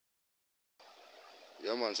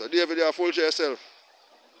Yeah, man. So David, you are full to yourself.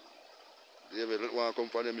 David, want to come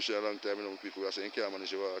for the mission a long time. You know, people are saying you can't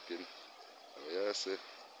manage your walking. Oh, yeah, see.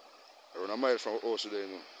 Around a mile from our house today, you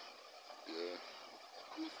know. Yeah.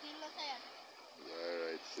 I'm still not tired.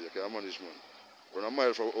 Yeah, right. So you can manage, man. Around a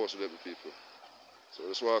mile from our house today, people. So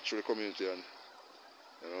let's walk through the community and,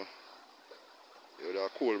 you know, we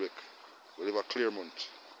have Colbeck. We live at Claremont.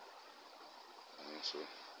 You know, so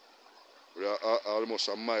we are almost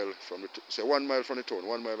a mile from the say 1 mile from the town,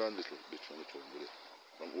 1 mile and a little bit from the town, really,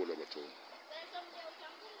 from Old Harbour town.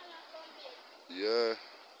 Yeah.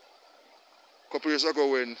 A couple years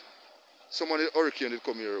ago when someone in hurricane did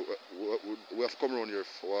come here, we have to come around here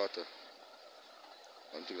for water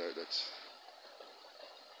and things like that.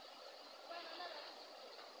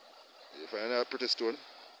 You find a pretty stone?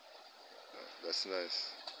 That's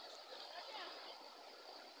nice.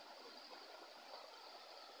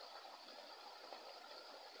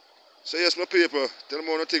 So yes, my people, tell me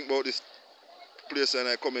what you think about this place in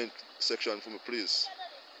the comment section for me, please.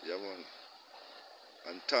 Yeah, man.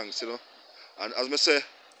 And thanks, you know. And as I say,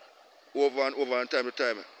 over and over and time to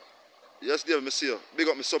time, yes, dear, me see you. Big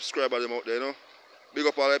up my subscribers them out there, you know. Big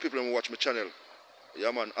up all the people who watch my channel.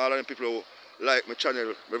 Yeah, man. All of them people who like my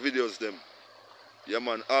channel, my videos, them. Yeah,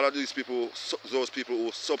 man. All of these people, those people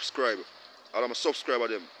who subscribe, all of my subscribers,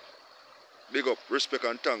 them. Big up, respect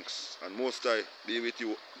and thanks. And most I be with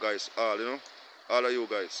you guys all, you know. All of you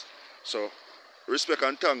guys. So, respect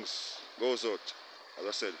and thanks goes out, as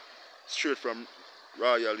I said, straight from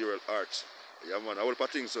Royal Ural Arts. Yeah, man. I will put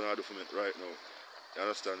things on I do for me right now. You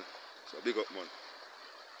understand? So, big up, man.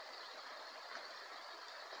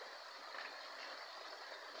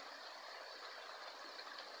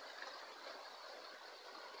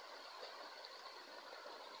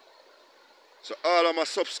 So, all of my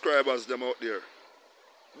subscribers, them out there,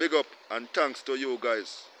 big up and thanks to you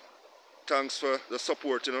guys. Thanks for the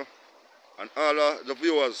support, you know. And all of the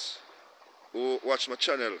viewers who watch my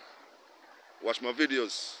channel, watch my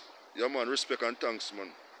videos. Yeah, man, respect and thanks,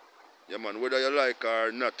 man. Yeah, man, whether you like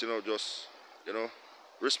or not, you know, just, you know,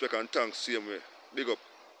 respect and thanks, same way. Big up.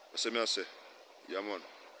 That's what I say. Yeah, man.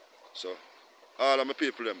 So, all of my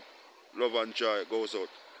people, them, love and joy goes out.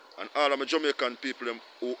 And all of my Jamaican people, them,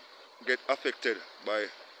 who get affected by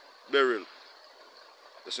burial.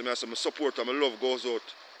 That's what I say. My support and my love goes out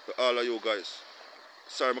to all of you guys.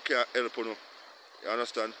 Sorry, I can't help you. You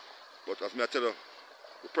understand? But as I tell you,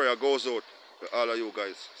 the prayer goes out to all of you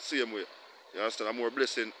guys. Same way. You understand? I'm more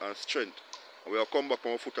blessing and strength. And we'll come back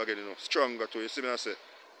on our foot again, you know. Stronger too. You see me I say?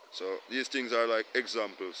 So these things are like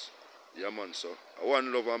examples. Yeah, man. So I want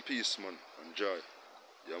love and peace, man. And joy.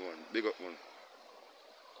 Yeah, man. Big up, man.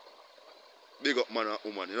 Big up, man and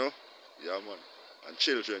woman, you know? Yeah, man. And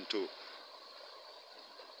children too.